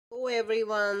Hello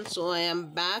everyone, so I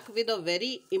am back with a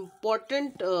very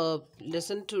important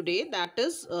lesson today, that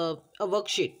is a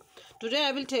worksheet. Today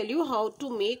I will tell you how to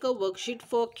make a worksheet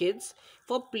for kids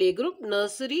for playgroup,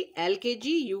 nursery,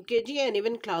 LKG, UKG and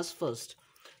even class first.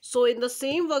 So in this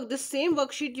same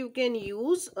worksheet you can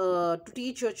use to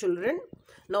teach your children.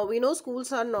 Now we know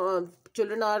schools are not,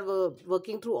 children are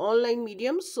working through online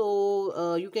mediums,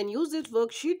 so you can use this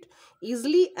worksheet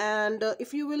easily, and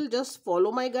if you will just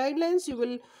follow my guidelines you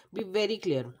will be very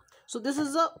clear. So this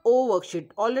is a O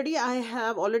worksheet. I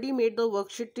have already made the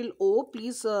worksheet till O.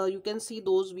 Please you can see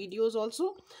those videos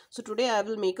also. So today I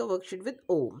will make a worksheet with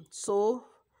O. So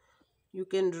you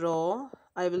can draw.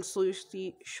 I will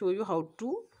show you how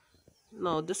to.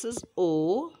 Now this is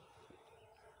O,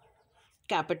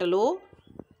 capital O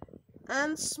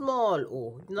and small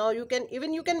o. Now you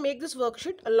can make this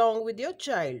worksheet along with your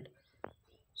child.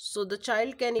 So the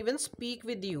child can even speak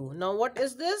with you. Now what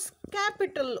is this?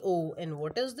 Capital O. And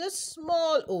what is this?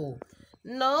 Small o.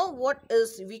 Now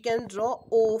we can draw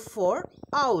O for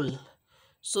owl.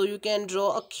 So you can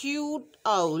draw a cute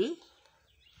owl.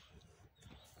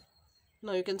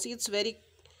 Now you can see it's very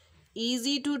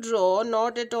easy to draw,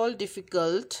 not at all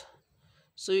difficult.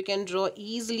 So you can draw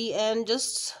easily, and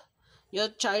just your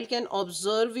child can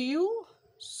observe you.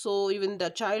 So even the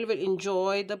child will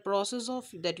enjoy the process of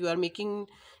that you are making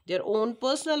their own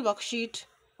personal worksheet.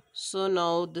 So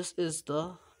now this is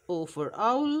the O for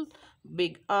owl.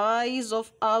 Big eyes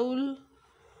of owl.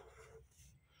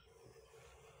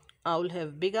 Owl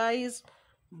have big eyes,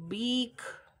 beak,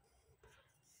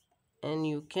 and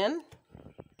you can.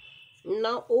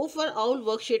 Now O for owl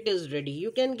worksheet is ready.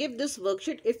 You can give this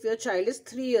worksheet if your child is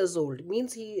 3 years old.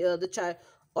 Means the child,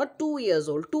 or 2 years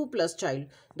old, 2 plus child.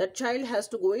 That child has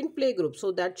to go in playgroup.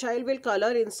 So that child will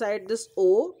color inside this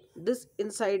O, this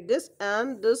inside this,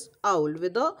 and this owl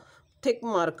with a thick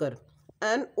marker.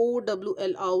 And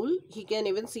OWL owl, he can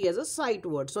even see as a sight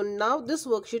word. So now this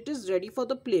worksheet is ready for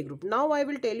the playgroup. Now I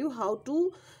will tell you how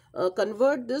to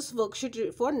convert this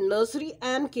worksheet for nursery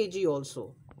and KG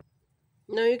also.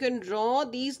 Now you can draw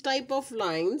these type of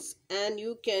lines and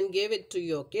you can give it to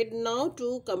your kid now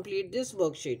to complete this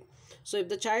worksheet. So if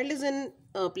the child is in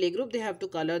playgroup, they have to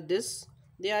color this.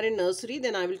 They are in nursery,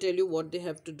 then I will tell you what they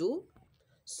have to do.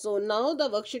 So now the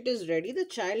worksheet is ready. The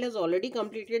child has already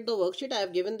completed the worksheet. I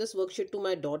have given this worksheet to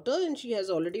my daughter and she has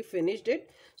already finished it.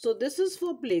 So this is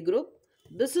for playgroup.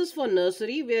 This is for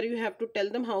nursery, where you have to tell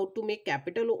them how to make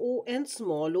capital O and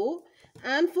small o.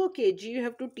 And for KG, you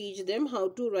have to teach them how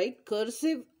to write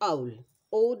cursive owl.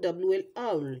 OWL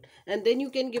owl. And then you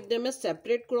can give them a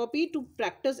separate copy to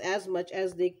practice as much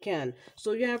as they can.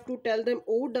 So you have to tell them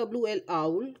OWL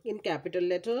owl in capital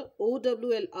letter,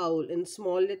 OWL owl in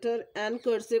small letter, and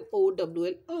cursive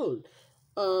OWL owl.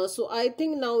 So I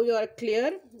think now you are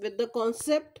clear with the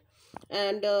concept.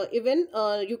 And even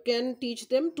you can teach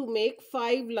them to make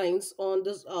 5 lines on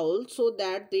this owl so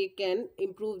that they can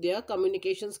improve their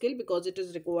communication skill, because it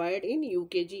is required in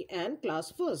UKG and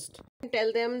class first.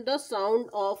 Tell them the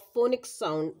phonics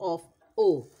sound of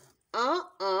O.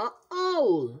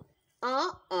 Owl.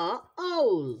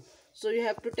 Owl. So you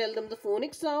have to tell them the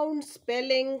phonic sound,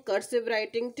 spelling, cursive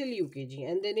writing till UKG.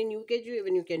 And then in UKG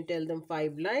even you can tell them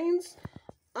 5 lines.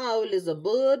 Owl is a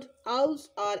bird. Owls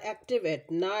are active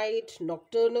at night.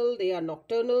 Nocturnal, they are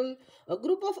nocturnal. A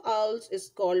group of owls is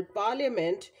called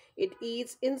parliament. It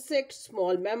eats insects,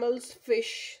 small mammals,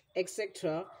 fish,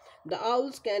 etc. The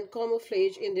owls can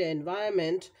camouflage in their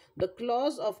environment. The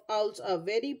claws of owls are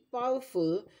very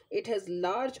powerful. It has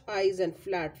large eyes and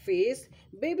flat face.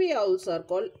 Baby owls are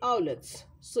called owlets.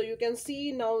 So you can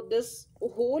see now this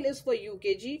whole is for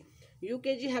UKG.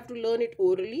 UKG have to learn it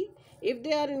orally. If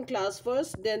they are in class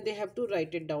first, then they have to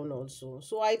write it down also.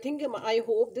 So I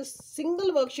hope this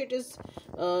single worksheet is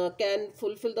can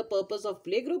fulfill the purpose of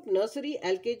playgroup, nursery,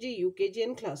 LKG, UKG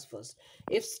and class first.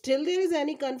 If still there is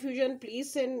any confusion,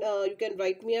 please send. You can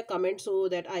write me a comment so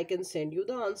that I can send you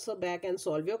the answer back and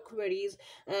solve your queries.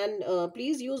 And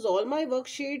please use all my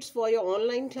worksheets for your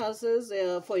online classes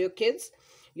for your kids.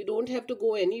 You don't have to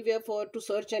go anywhere to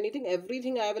search anything.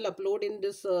 Everything I will upload in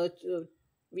this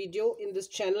video in this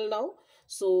channel now.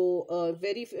 So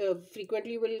very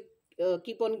frequently will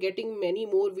keep on getting many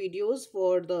more videos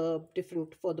for the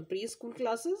preschool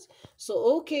classes.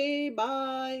 So okay,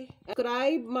 bye.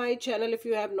 Subscribe my channel if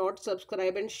you have not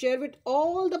subscribed, and share with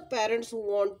all the parents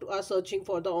who are searching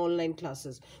for the online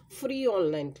classes, free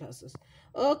online classes.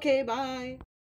 Okay, bye.